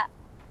好的。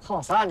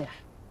好啥呢？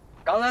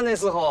刚来那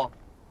时候，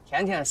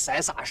天天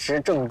晒沙石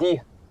整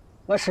地，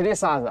我吃的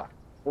沙子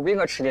不比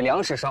我吃的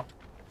粮食少。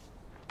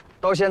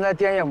到现在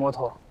电也没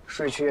头，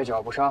水渠也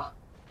交不上，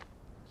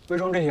为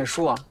种这些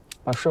树啊，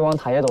把水王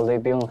他也都累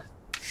病了。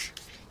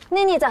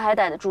那你咋还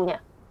待得住呢？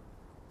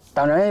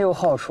当然也有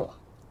好处，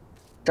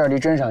这儿离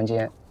镇上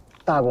近，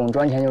打工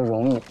赚钱就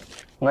容易。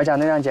我家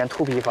那2间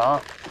土坯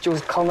房就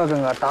是靠我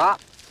跟我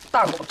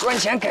打工赚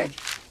钱盖的，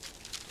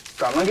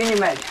专门给你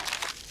买的。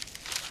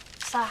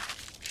啥？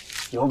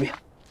油饼。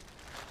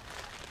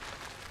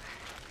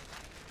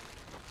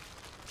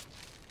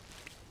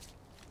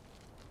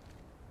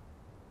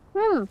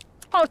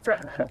好吃。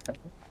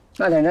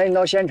那天咱一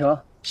到县城，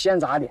现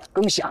炸的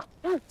更香。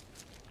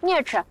你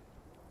也吃？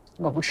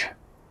我不吃，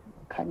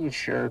看你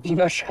吃比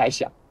我吃还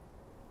香。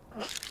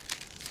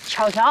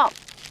瞧瞧，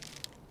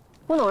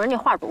糊弄人的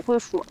话都会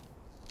说。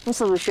你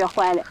是不是学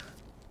坏了？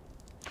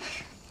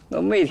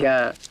我每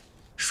天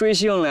睡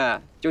醒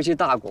了就去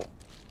打工，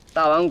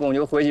打完工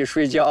就回去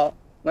睡觉。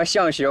我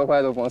想学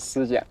坏都光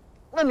时间。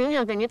我明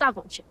天跟你打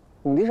工去。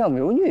工地上没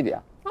有女的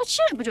呀？我去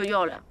不就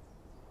有了？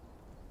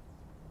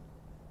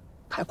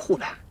太苦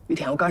了，一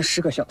天要干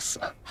10个小时。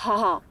好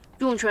好，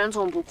涌泉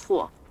村不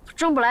苦，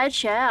挣不来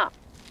钱呀，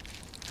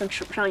真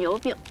吃不上油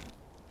饼。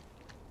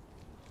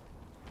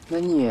那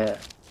你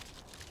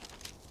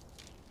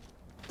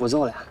不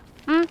走了？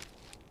嗯，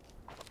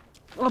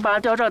我把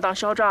调这当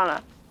校长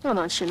了，我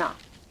能去哪？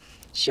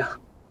行，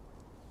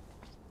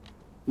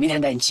明天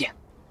带你去。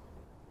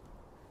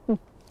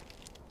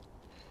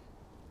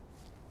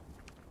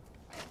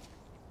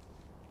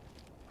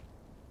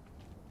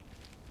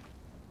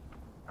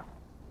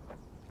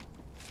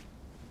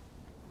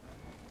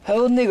还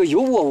有那个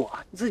油窝窝，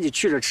你自己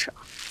取着吃。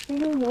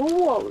油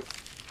窝窝，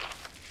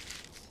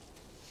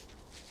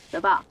来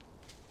吧。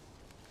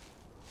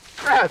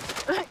哎。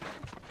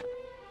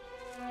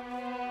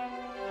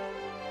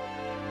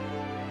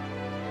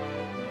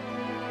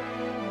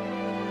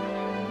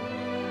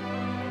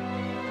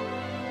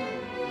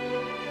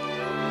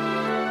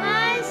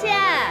安谢。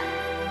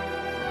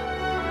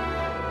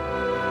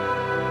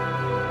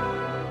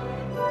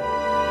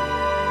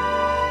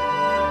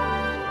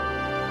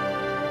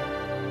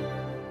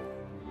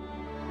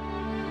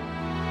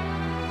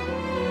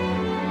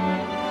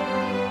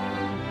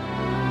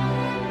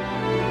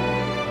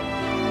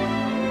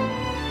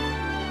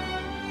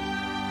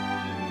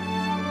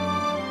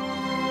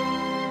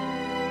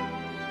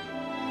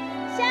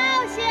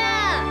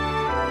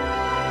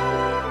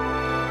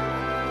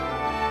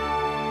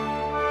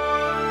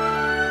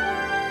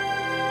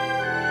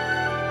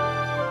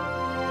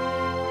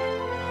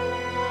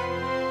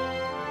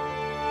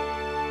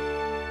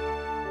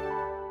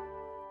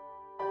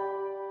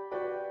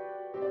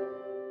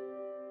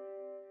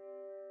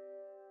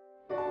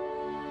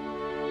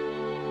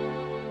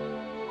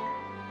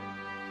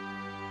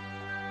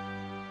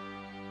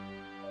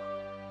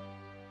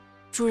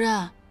主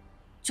任，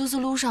就是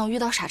路上遇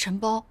到沙尘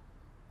暴，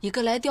一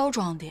个来吊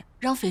装的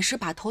让飞石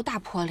把头打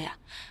破了，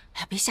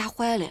哎，被吓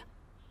坏了，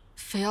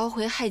非要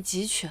回海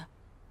基去。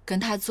跟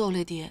他走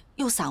了的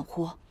有3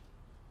户，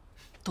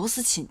都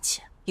是亲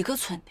戚，一个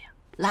村的，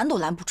拦都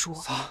拦不住。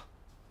啥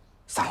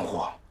？3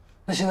户？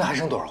那现在还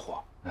剩多少户？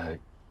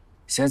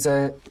现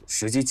在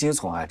实际进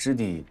村安置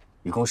的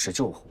一共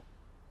19户，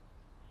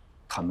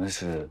他们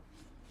是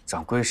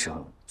张桂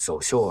生、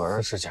周秀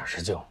儿，40加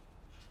19，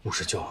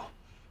 59，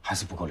还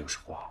是不够60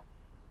户。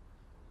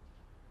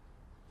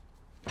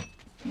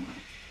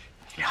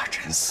你俩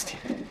真是的，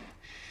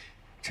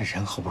这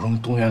人好不容易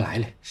动员来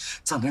了，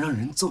咋能让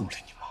人走了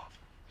呢嘛？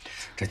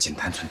这金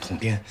坛村通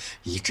电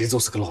一直就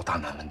是个老大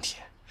难问题。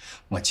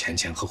我前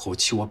后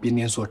去我变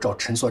电所找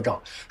陈所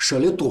长说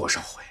了多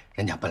少回，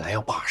人家本来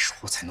要80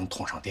户才能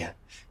通上电，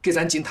给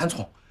咱金坛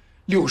村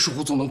60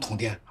户就能通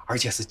电，而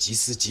且是即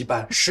时即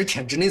办，10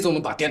天之内就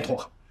能把电通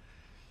上。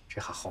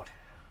这还好了，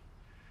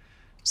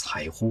差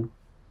1户，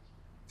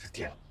这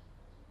电。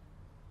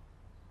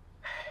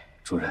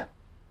主任，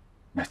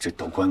那这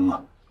都怪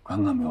我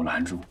没有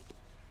拦住。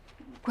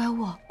怪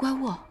我。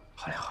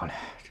好了，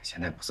这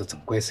现在不是争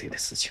怪谁的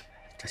事情，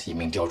这是一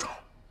鸣吊装，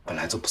本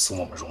来就不是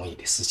我们容易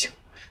的事情。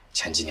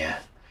前几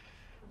年，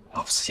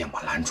我不是也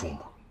没拦住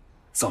吗？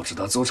早知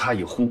道就差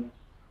1户，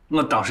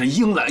我当时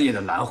硬拦也得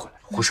拦回来。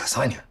胡说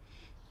啥呢？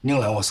硬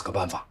拦我是个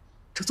办法，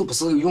这就不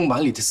是用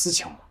蛮力的事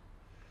情吗？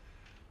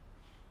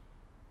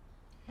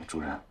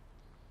主任，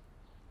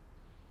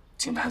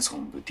金坛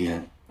村的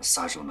电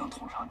啥时候能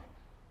通上呢？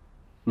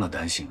我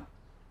担心，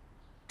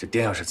这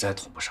电要是再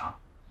通不上，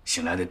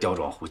新来的吊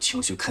装户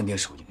情绪肯定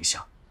受影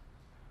响，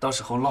到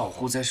时候老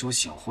户再受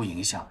新户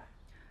影响，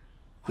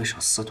会受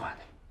4端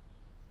的。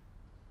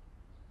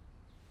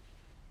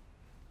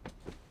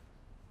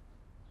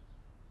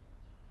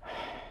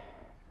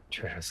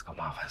确实是个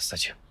麻烦事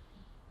情。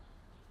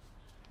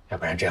要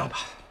不然这样吧，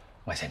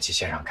我先去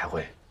线上开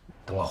会，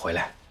等我回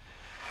来，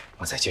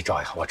我再去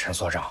找一下我陈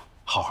所长，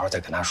好好再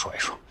跟他说一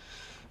说，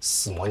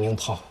死磨硬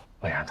泡，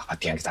我让他把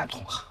电给咱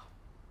通上。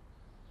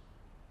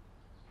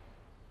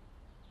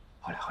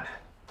好嘞，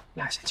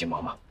你俩先去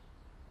忙吧。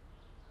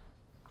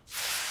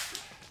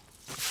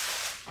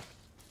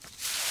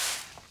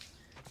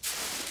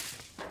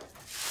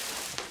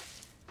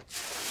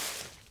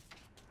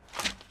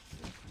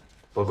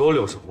不够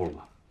60户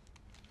吗？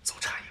就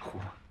差1户。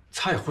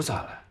差1户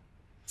咋了？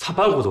差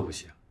半户都不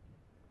行，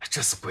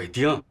这是规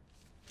定。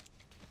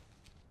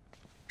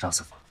张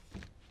师傅，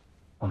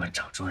我们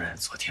张主任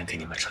昨天跟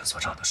你们陈所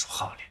长都说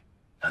好了，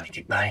让你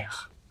给办一下。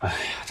哎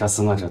呀，这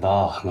事我知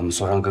道，我们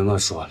所长跟我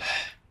说了，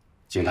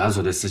金坛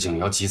村的事情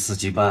要即时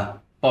即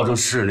办，保证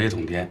10日内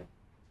通电。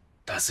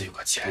但是有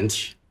个前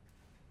提，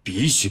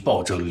必须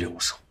保证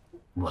60户。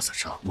我知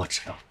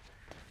道。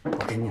我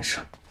跟你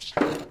说，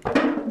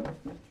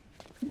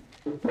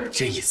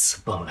这一次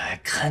本来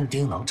肯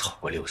定能超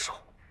过60户，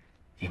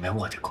因为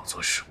我的工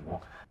作失误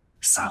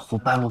，3户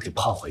半路给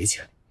跑回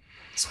去了，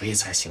所以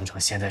才形成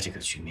现在这个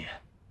局面。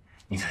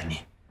你看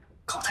你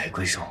高抬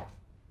贵手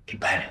给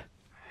办了。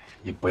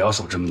你不要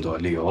说这么多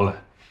理由了，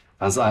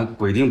咱是按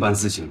规定办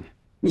事情的。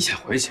你先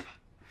回去吧，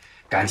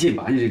赶紧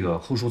把你这个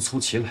户数凑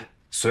齐了，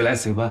谁来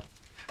谁办。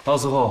到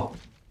时候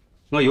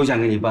我优先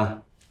给你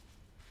办。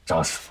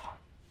赵师傅，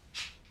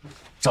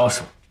赵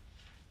师傅，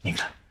你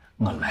看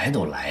我来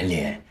都来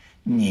了，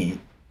你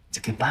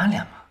就给办了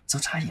嘛，就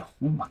差一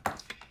户嘛，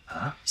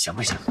啊，行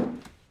不行？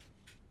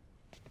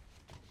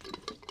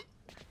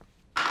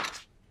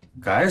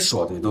该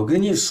说的都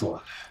跟你说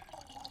了，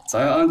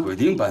咱按规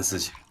定办事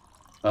情。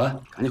啊，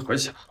赶紧回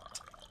去吧。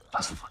赵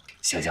师傅，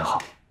行行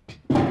好。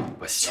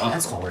不行，全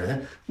村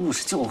人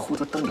59户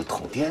都等着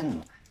通电呢。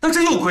那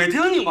这有规定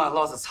的吗？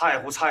老是差一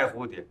户差一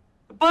户的，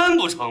办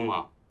不成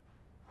吗？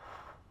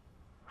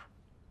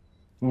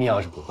你要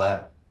是不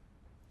办，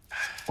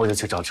我就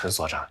去找陈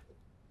所长。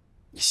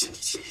你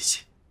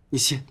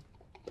信，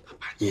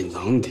把你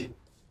弄的，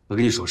我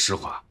跟你说实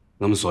话，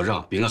我们所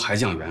长比我还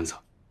讲原则，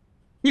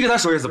你给他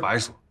说也是白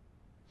说。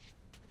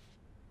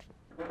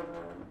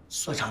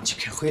所长今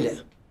天回来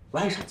了，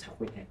晚上才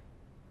回来。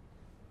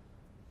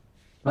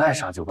晚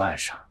上就晚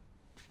上。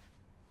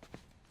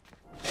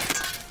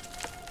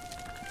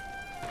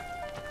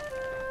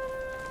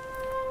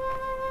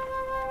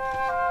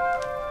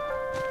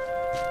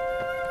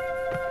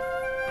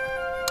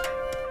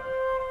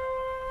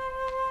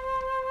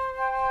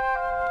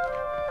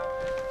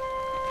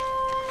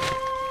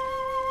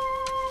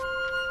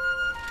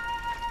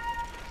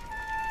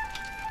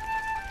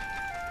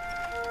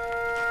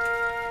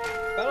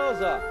白老师，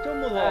这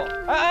木头，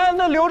哎，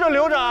那留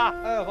着啊！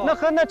哎，好，那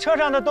和那车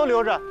上的都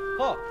留着。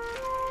好，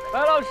白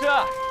老师，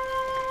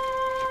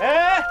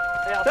哎，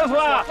师傅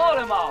啊，好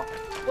了嘛，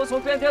我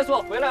从变电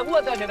所回来，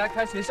我带你来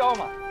看学校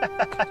嘛。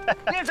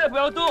你这不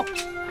要动，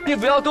你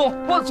不要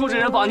动，我组织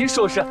人帮你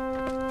收拾。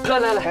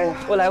来，哎呀，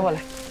我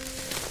来。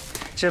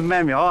这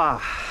麦苗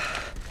啊，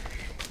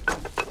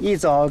一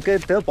早跟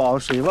德宝、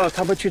水旺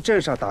他们去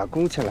镇上打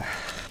工去了，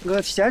我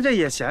闲着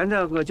也闲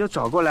着，我就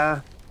找过来，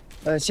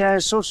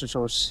先收拾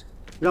收拾，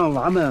让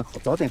娃们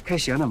早点开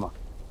学呢嘛。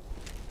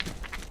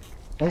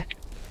哎，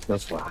小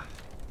楚啊，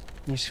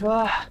你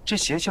说这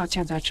学校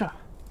建在这儿，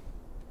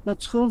那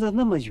村子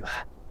那么远，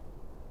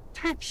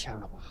太偏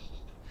了吧？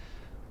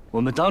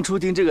我们当初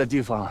定这个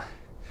地方，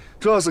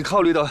主要是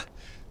考虑到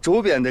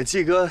周边的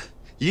几个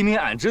移民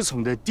安置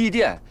村的地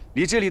点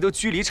离这里都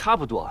距离差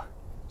不多，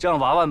这样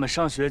娃娃们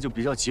上学就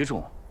比较集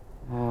中。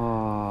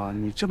哦，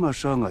你这么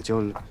说我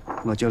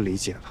就理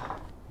解了。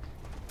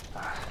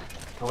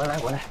我来。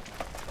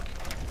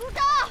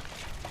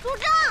组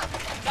长，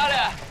哪里？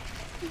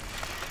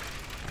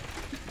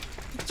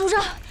组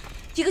长，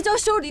一个叫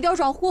秀的吊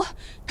装户，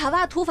他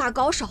娃突发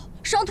高烧，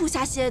上吐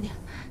下泻的，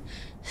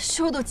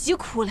秀都急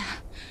哭了。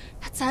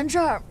咱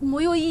这儿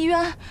没有医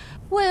院，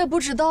我也不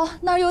知道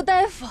哪儿有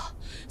大夫，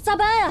咋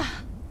办呀？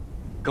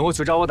跟我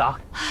去找我打。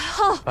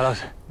好，白老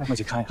师，我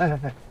去看一下。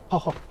哎，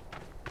好。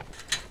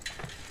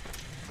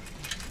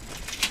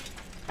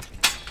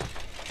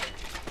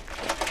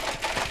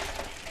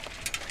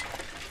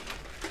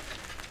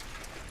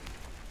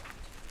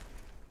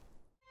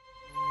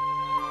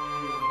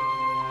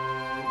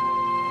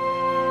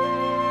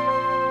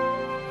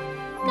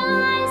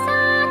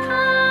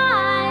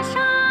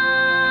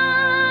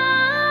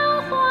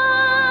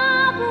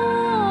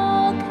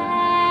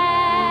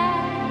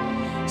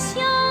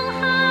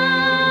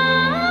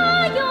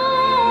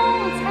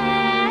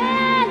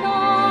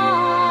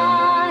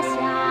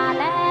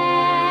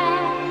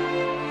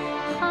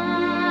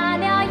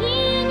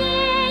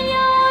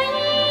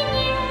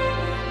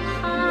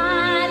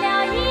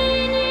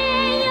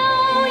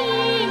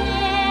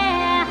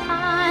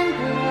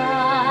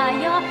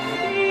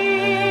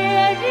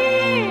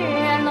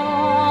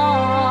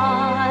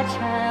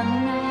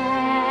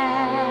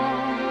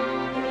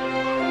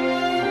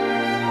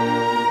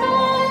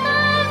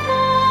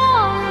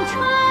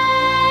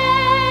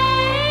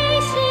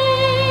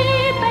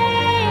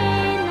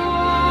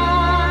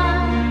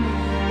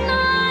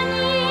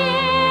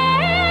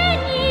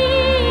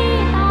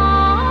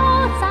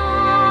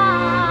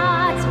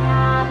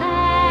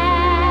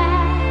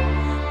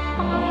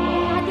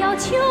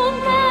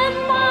穷。